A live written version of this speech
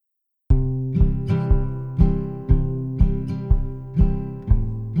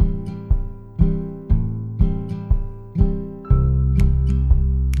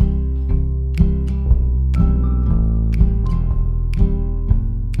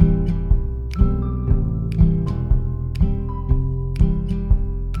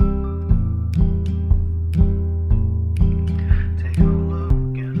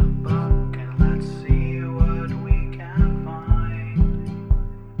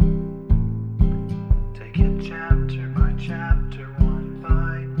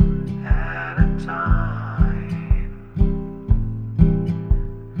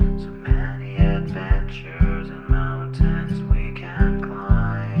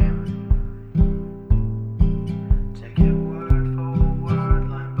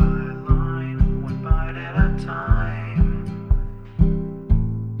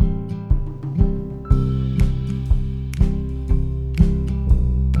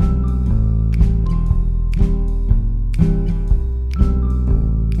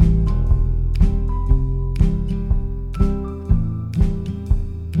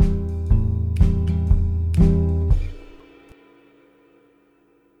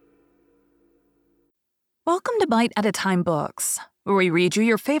Welcome to Bite at a Time Books, where we read you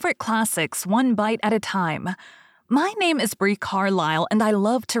your favorite classics one bite at a time. My name is Brie Carlisle, and I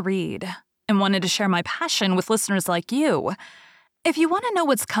love to read, and wanted to share my passion with listeners like you. If you want to know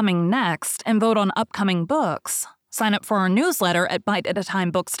what's coming next and vote on upcoming books, sign up for our newsletter at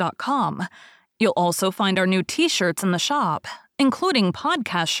biteatatimebooks.com. You'll also find our new t-shirts in the shop, including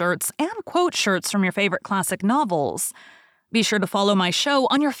podcast shirts and quote shirts from your favorite classic novels. Be sure to follow my show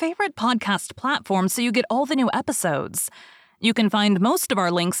on your favorite podcast platform so you get all the new episodes. You can find most of our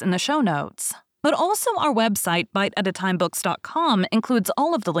links in the show notes, but also our website, biteatatimebooks.com, includes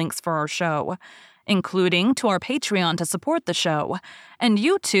all of the links for our show, including to our Patreon to support the show, and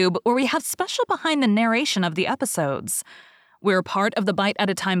YouTube, where we have special behind the narration of the episodes. We're part of the Bite at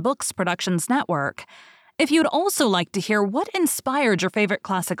a Time Books Productions Network. If you'd also like to hear what inspired your favorite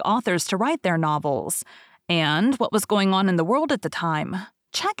classic authors to write their novels, and what was going on in the world at the time,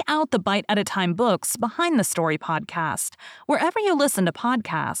 check out the Bite at a Time Books Behind the Story podcast, wherever you listen to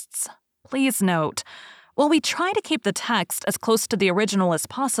podcasts. Please note, while we try to keep the text as close to the original as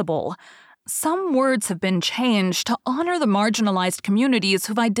possible, some words have been changed to honor the marginalized communities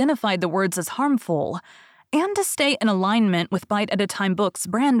who've identified the words as harmful, and to stay in alignment with Bite at a Time Books'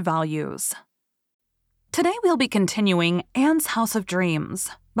 brand values. Today we'll be continuing Anne's House of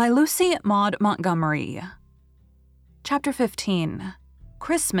Dreams by Lucy Maud Montgomery. Chapter 15.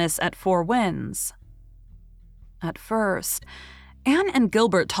 Christmas at Four Winds. At first, Anne and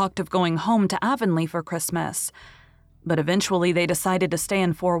Gilbert talked of going home to Avonlea for Christmas, but eventually they decided to stay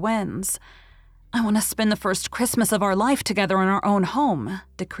in Four Winds. "I want to spend the first Christmas of our life together in our own home,"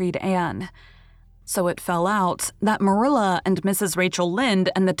 decreed Anne. So it fell out that Marilla and Mrs. Rachel Lynde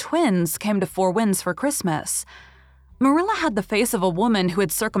and the twins came to Four Winds for Christmas. Marilla had the face of a woman who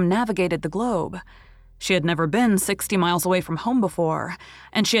had circumnavigated the globe. She had never been 60 miles away from home before,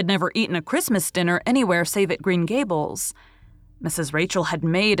 and she had never eaten a Christmas dinner anywhere save at Green Gables. Mrs. Rachel had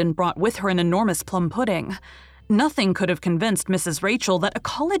made and brought with her an enormous plum pudding. Nothing could have convinced Mrs. Rachel that a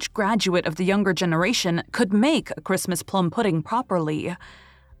college graduate of the younger generation could make a Christmas plum pudding properly,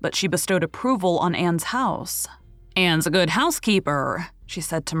 but she bestowed approval on Anne's house. "Anne's a good housekeeper," she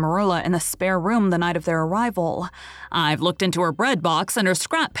said to Marilla in the spare room the night of their arrival. "I've looked into her bread box and her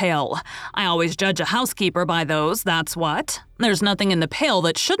scrap pail. I always judge a housekeeper by those, that's what. There's nothing in the pail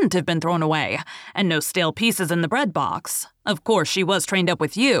that shouldn't have been thrown away, and no stale pieces in the bread box. Of course, she was trained up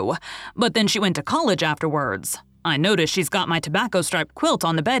with you, but then she went to college afterwards. I noticed she's got my tobacco-striped quilt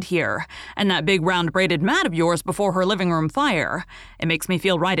on the bed here, and that big round braided mat of yours before her living room fire. It makes me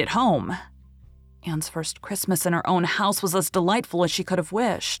feel right at home." Anne's first Christmas in her own house was as delightful as she could have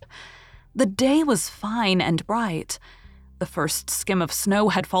wished. The day was fine and bright. The first skim of snow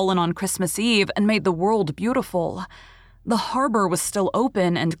had fallen on Christmas Eve and made the world beautiful. The harbor was still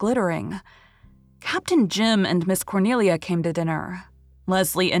open and glittering. Captain Jim and Miss Cornelia came to dinner.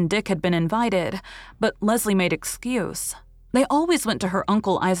 Leslie and Dick had been invited, but Leslie made excuse. They always went to her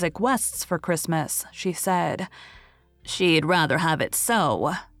Uncle Isaac West's for Christmas, she said. "She'd rather have it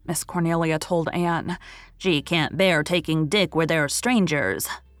so," Miss Cornelia told Anne. "She can't bear taking Dick where there are strangers.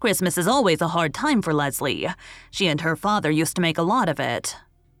 Christmas is always a hard time for Leslie. She and her father used to make a lot of it."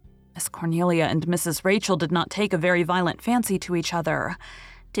 Miss Cornelia and Mrs. Rachel did not take a very violent fancy to each other.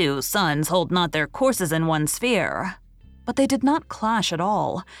 Two sons hold not their courses in one sphere. But they did not clash at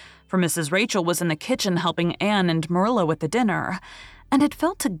all, for Mrs. Rachel was in the kitchen helping Anne and Marilla with the dinner, and it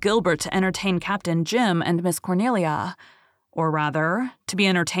fell to Gilbert to entertain Captain Jim and Miss Cornelia, or rather, to be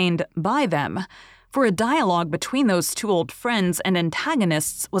entertained by them, for a dialogue between those two old friends and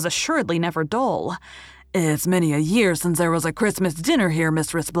antagonists was assuredly never dull. "It's many a year since there was a Christmas dinner here,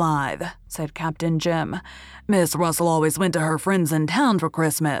 Mistress Blythe," said Captain Jim. "Miss Russell always went to her friends in town for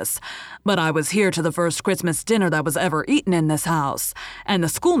Christmas, but I was here to the first Christmas dinner that was ever eaten in this house, and the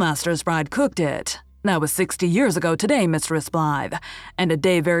schoolmaster's bride cooked it. That was 60 years ago today, Mistress Blythe, and a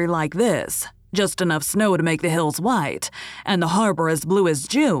day very like this. Just enough snow to make the hills white, and the harbor as blue as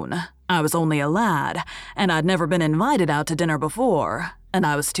June. I was only a lad, and I'd never been invited out to dinner before, and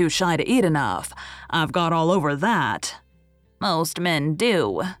I was too shy to eat enough. I've got all over that." "Most men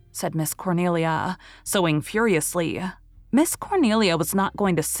do," said Miss Cornelia, sewing furiously. Miss Cornelia was not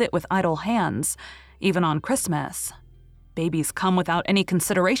going to sit with idle hands, even on Christmas. Babies come without any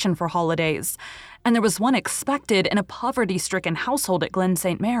consideration for holidays, and there was one expected in a poverty-stricken household at Glen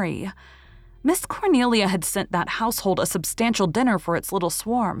St. Mary. Miss Cornelia had sent that household a substantial dinner for its little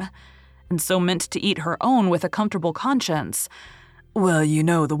swarm, and so meant to eat her own with a comfortable conscience. "Well, you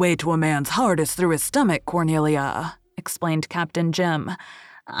know the way to a man's heart is through his stomach, Cornelia," explained Captain Jim.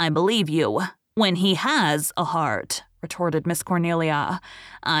 "I believe you, when he has a heart," retorted Miss Cornelia.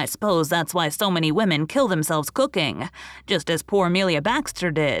 "I suppose that's why so many women kill themselves cooking, just as poor Amelia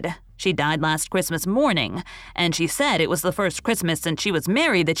Baxter did. She died last Christmas morning, and she said it was the first Christmas since she was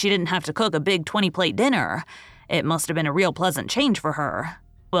married that she didn't have to cook a big 20-plate dinner. It must have been a real pleasant change for her.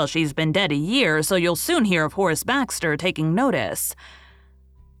 Well, she's been dead a year, so you'll soon hear of Horace Baxter taking notice."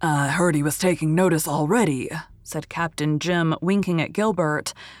 "I heard he was taking notice already," said Captain Jim, winking at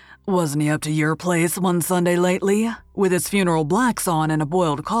Gilbert. "Wasn't he up to your place one Sunday lately, with his funeral blacks on and a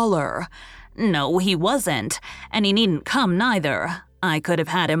boiled collar?" "No, he wasn't, and he needn't come neither. I could have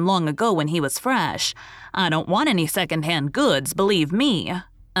had him long ago when he was fresh. I don't want any second-hand goods, believe me.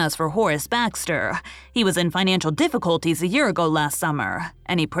 As for Horace Baxter, he was in financial difficulties a year ago last summer,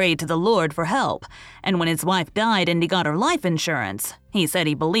 and he prayed to the Lord for help. And when his wife died and he got her life insurance, he said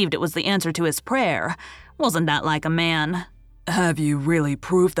he believed it was the answer to his prayer. Wasn't that like a man?" "Have you really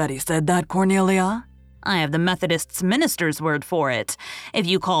proof that he said that, Cornelia?" "I have the Methodist's minister's word for it. If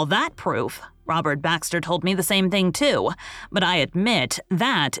you call that proof. Robert Baxter told me the same thing too, but I admit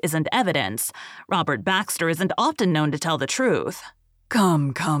that isn't evidence. Robert Baxter isn't often known to tell the truth."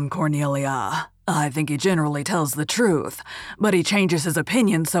 Come, Cornelia. I think he generally tells the truth, but he changes his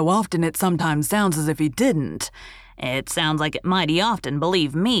opinion so often it sometimes sounds as if he didn't. "It sounds like it mighty often,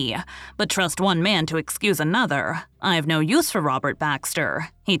 believe me, but trust one man to excuse another. I've no use for Robert Baxter.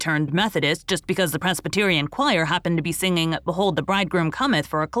 He turned Methodist just because the Presbyterian choir happened to be singing 'Behold the Bridegroom Cometh'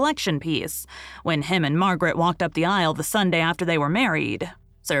 for a collection piece, when him and Margaret walked up the aisle the Sunday after they were married.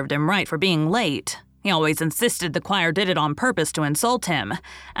 Served him right for being late. He always insisted the choir did it on purpose to insult him,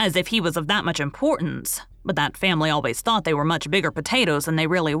 as if he was of that much importance. But that family always thought they were much bigger potatoes than they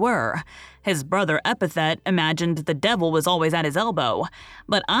really were. His brother Epithet imagined the devil was always at his elbow,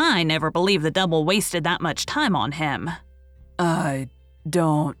 but I never believed the devil wasted that much time on him." "I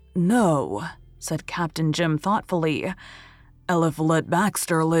don't know," said Captain Jim thoughtfully. "Eliphalet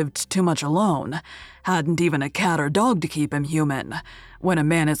Baxter lived too much alone. Hadn't even a cat or dog to keep him human. When a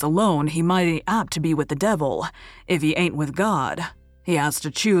man is alone, he mighty apt to be with the devil, if he ain't with God. He has to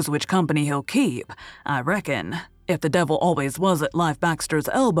choose which company he'll keep, I reckon. If the devil always was at Life Baxter's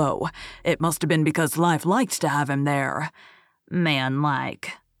elbow, it must have been because Life liked to have him there."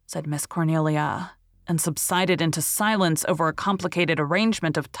 "Man-like," said Miss Cornelia, and subsided into silence over a complicated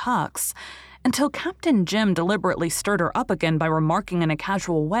arrangement of tucks, until Captain Jim deliberately stirred her up again by remarking in a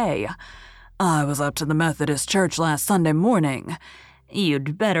casual way, "I was up to the Methodist church last Sunday morning."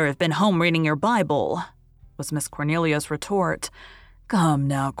 "You'd better have been home reading your Bible," was Miss Cornelia's retort. "Come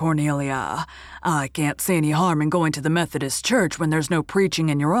now, Cornelia. I can't see any harm in going to the Methodist church when there's no preaching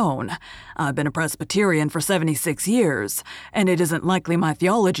in your own. I've been a Presbyterian for 76 years, and it isn't likely my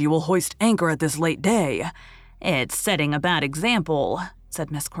theology will hoist anchor at this late day." "It's setting a bad example," said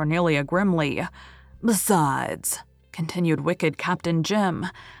Miss Cornelia grimly. "Besides," continued wicked Captain Jim,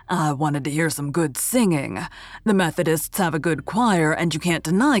 "I wanted to hear some good singing. The Methodists have a good choir, and you can't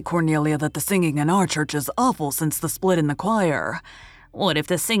deny, Cornelia, that the singing in our church is awful since the split in the choir." "What if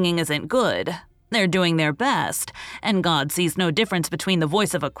the singing isn't good? They're doing their best, and God sees no difference between the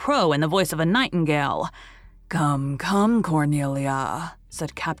voice of a crow and the voice of a nightingale." Come, Cornelia,"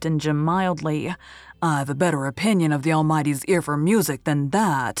 said Captain Jim mildly. "I've a better opinion of the Almighty's ear for music than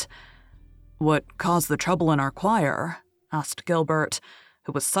that." "What caused the trouble in our choir?" asked Gilbert,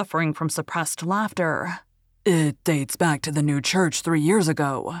 who was suffering from suppressed laughter. "It dates back to the new church 3 years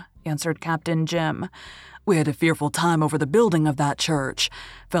ago," answered Captain Jim. "We had a fearful time over the building of that church.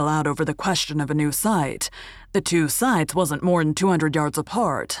 Fell out over the question of a new site. The 2 sites wasn't more than 200 yards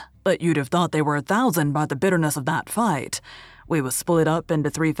apart, but you'd have thought they were 1,000 by the bitterness of that fight. We was split up into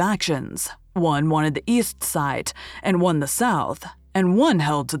 3 factions. One wanted the east site, and one the south, and one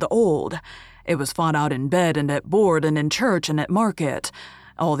held to the old. It was fought out in bed and at board and in church and at market.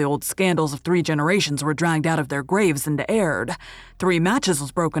 All the old scandals of 3 generations were dragged out of their graves and aired. 3 matches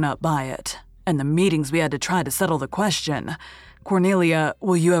was broken up by it. And the meetings we had to try to settle the question. Cornelia,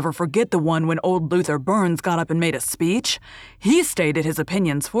 will you ever forget the one when old Luther Burns got up and made a speech? He stated his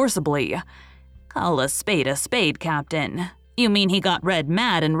opinions forcibly." "Call a spade, Captain. You mean he got red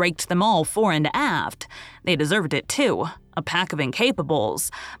mad and raked them all fore and aft? They deserved it too, a pack of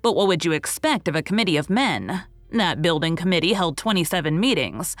incapables. But what would you expect of a committee of men? That building committee held 27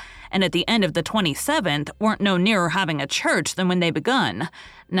 meetings, and at the end of the 27th weren't no nearer having a church than when they begun.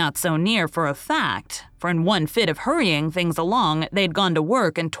 Not so near for a fact, for in one fit of hurrying things along, they'd gone to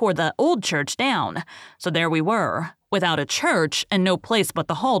work and tore the old church down. So there we were, without a church and no place but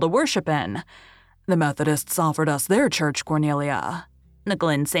the hall to worship in." "The Methodists offered us their church, Cornelia." "The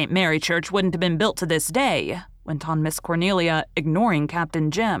Glen St. Mary Church wouldn't have been built to this day," went on Miss Cornelia, ignoring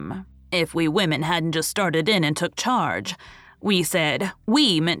Captain Jim. If we women hadn't just started in and took charge. We said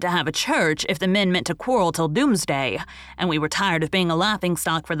we meant to have a church if the men meant to quarrel till doomsday, and we were tired of being a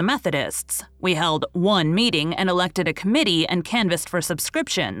laughingstock for the Methodists. We held one meeting and elected a committee and canvassed for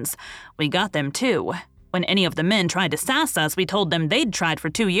subscriptions. We got them too. When any of the men tried to sass us, we told them they'd tried for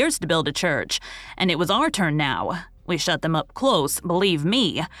 2 years to build a church, and it was our turn now. We shut them up close, believe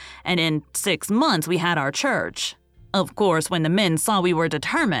me, and in 6 months we had our church. Of course, when the men saw we were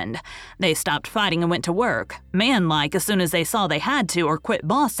determined, they stopped fighting and went to work, manlike as soon as they saw they had to or quit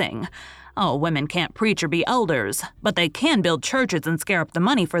bossing. Oh, women can't preach or be elders, but they can build churches and scare up the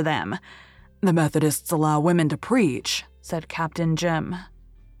money for them. The Methodists allow women to preach, said Captain Jim.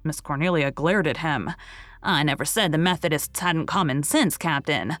 Miss Cornelia glared at him. I never said the Methodists hadn't common sense,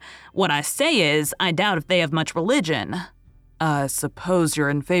 Captain. What I say is, I doubt if they have much religion. I suppose you're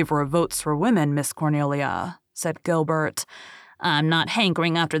in favor of votes for women, Miss Cornelia, said Gilbert. I'm not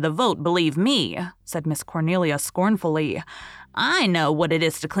hankering after the vote, believe me, said Miss Cornelia scornfully. I know what it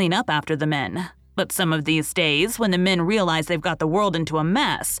is to clean up after the men. But some of these days, when the men realize they've got the world into a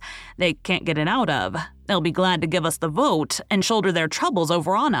mess they can't get it out of, they'll be glad to give us the vote and shoulder their troubles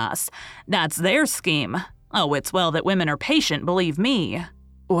over on us. That's their scheme. Oh, it's well that women are patient, believe me.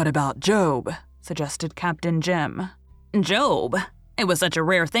 What about Job? Suggested Captain Jim. Job? It was such a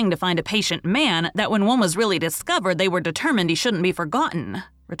rare thing to find a patient man that when one was really discovered, they were determined he shouldn't be forgotten,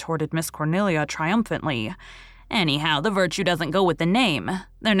 retorted Miss Cornelia triumphantly. Anyhow, the virtue doesn't go with the name.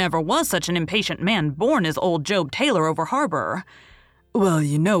 There never was such an impatient man born as old Job Taylor over harbor. Well,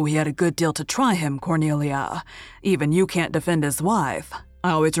 you know he had a good deal to try him, Cornelia. Even you can't defend his wife.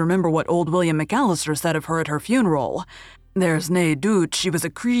 I always remember what old William McAllister said of her at her funeral. There's nae doot she was a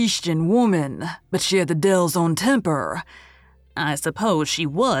Christian woman, but she had the deil's own temper. I suppose she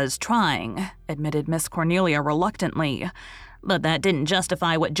was trying, admitted Miss Cornelia reluctantly. But that didn't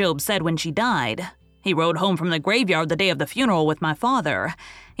justify what Job said when she died. He rode home from the graveyard the day of the funeral with my father.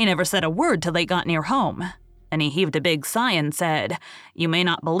 He never said a word till they got near home. Then he heaved a big sigh and said, "You may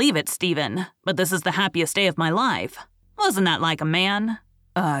not believe it, Stephen, but this is the happiest day of my life." Wasn't that like a man?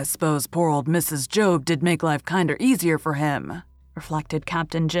 I suppose poor old Mrs. Job did make life kinder easier for him, reflected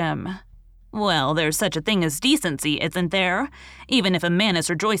Captain Jim. Well, there's such a thing as decency, isn't there? Even if a man is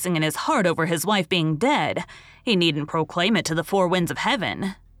rejoicing in his heart over his wife being dead, he needn't proclaim it to the four winds of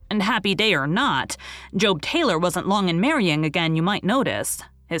heaven. And happy day or not, Job Taylor wasn't long in marrying again, you might notice.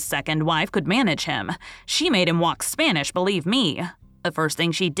 His second wife could manage him. She made him walk Spanish, believe me. The first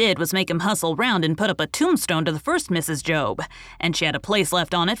thing she did was make him hustle round and put up a tombstone to the first Mrs. Job, and she had a place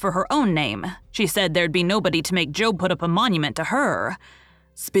left on it for her own name. She said there'd be nobody to make Job put up a monument to her.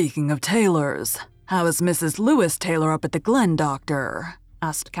 Speaking of Taylors, how is Mrs. Lewis Taylor up at the Glen, Doctor?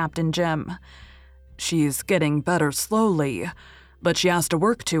 Asked Captain Jim. She's getting better slowly, but she has to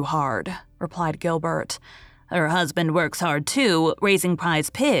work too hard, replied Gilbert. Her husband works hard too, raising prize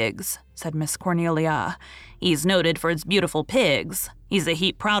pigs, said Miss Cornelia. He's noted for his beautiful pigs. He's a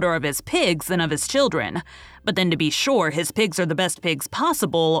heap prouder of his pigs than of his children. But then to be sure, his pigs are the best pigs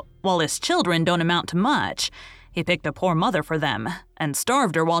possible, while his children don't amount to much. He picked a poor mother for them, and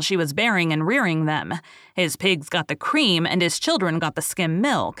starved her while she was bearing and rearing them. His pigs got the cream, and his children got the skim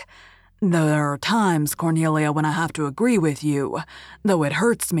milk. There are times, Cornelia, when I have to agree with you, though it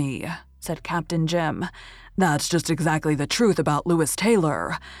hurts me, said Captain Jim. That's just exactly the truth about Lewis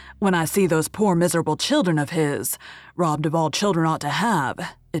Taylor. When I see those poor miserable children of his, robbed of all children ought to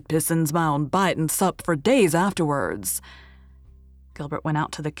have, it pissens my own bite and sup for days afterwards. Gilbert went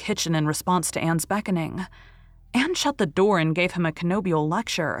out to the kitchen in response to Anne's beckoning. Anne shut the door and gave him a connubial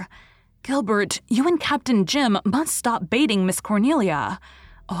lecture. Gilbert, you and Captain Jim must stop baiting Miss Cornelia.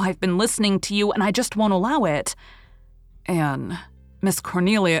 Oh, I've been listening to you and I just won't allow it. Anne, Miss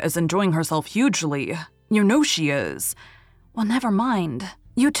Cornelia is enjoying herself hugely. You know she is. Well, never mind.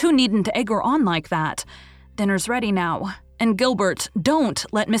 You two needn't egg her on like that. Dinner's ready now. And Gilbert, don't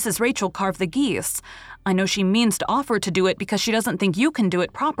let Mrs. Rachel carve the geese. I know she means to offer to do it because she doesn't think you can do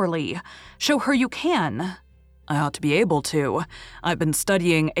it properly. Show her you can. I ought to be able to. I've been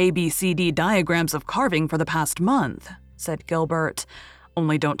studying ABCD diagrams of carving for the past month, said Gilbert.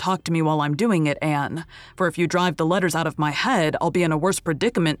 Only don't talk to me while I'm doing it, Anne, for if you drive the letters out of my head, I'll be in a worse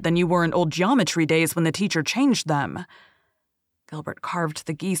predicament than you were in old geometry days when the teacher changed them. Gilbert carved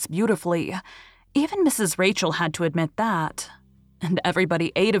the geese beautifully. Even Mrs. Rachel had to admit that. And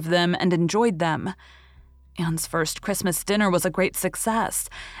everybody ate of them and enjoyed them. Anne's first Christmas dinner was a great success,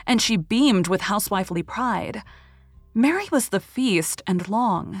 and she beamed with housewifely pride. Merry was the feast and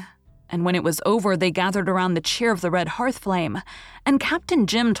long. And when it was over, they gathered around the cheer of the red hearth flame, and Captain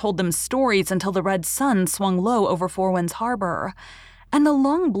Jim told them stories until the red sun swung low over Four Winds Harbor. and the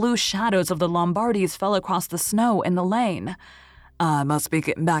long blue shadows of the Lombardis fell across the snow in the lane. "I must be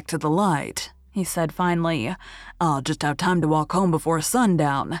getting back to the light," he said finally. "I'll just have time to walk home before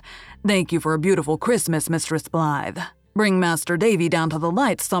sundown. Thank you for a beautiful Christmas, Mistress Blythe. Bring Master Davy down to the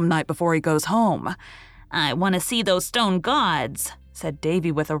lights some night before he goes home." "I want to see those stone gods," said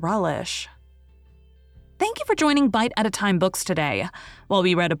Davy with a relish. Thank you for joining Bite at a Time Books today, while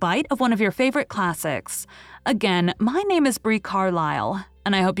we read a bite of one of your favorite classics. Again, my name is Brie Carlisle,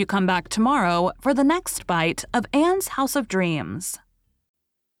 and I hope you come back tomorrow for the next bite of Anne's House of Dreams.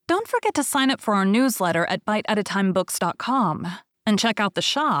 Don't forget to sign up for our newsletter at biteatatimebooks.com and check out the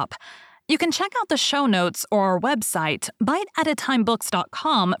shop. You can check out the show notes or our website,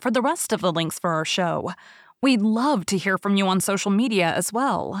 biteatatimebooks.com, for the rest of the links for our show. We'd love to hear from you on social media as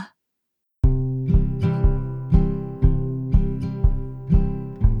well.